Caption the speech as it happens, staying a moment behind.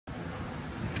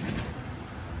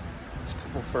There's a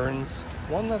couple ferns.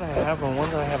 One that I have and one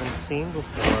that I haven't seen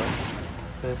before.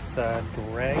 This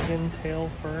dragon tail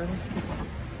fern.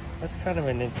 That's kind of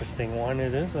an interesting one.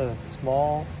 It is a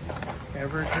small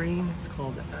evergreen. It's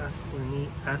called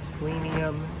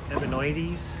Asplenium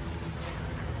ebenoides.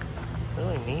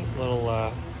 Really neat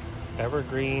little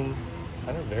evergreen.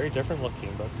 Kind of very different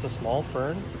looking, but it's a small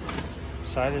fern.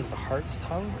 Side is a hart's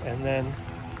tongue. And then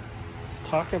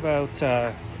talk about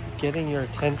getting your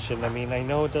attention. I mean, I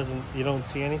know you don't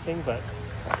see anything, but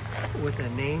with a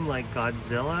name like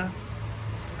Godzilla,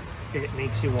 it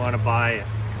makes you want to buy it.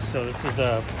 So this is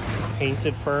a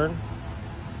painted fern.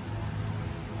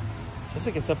 It says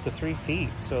it gets up to 3 feet,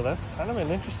 so that's kind of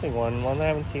an interesting one I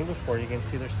haven't seen before. You can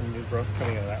see there's some new growth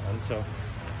coming out of that one. So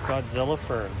Godzilla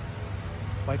fern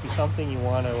might be something you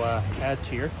want to add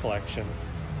to your collection.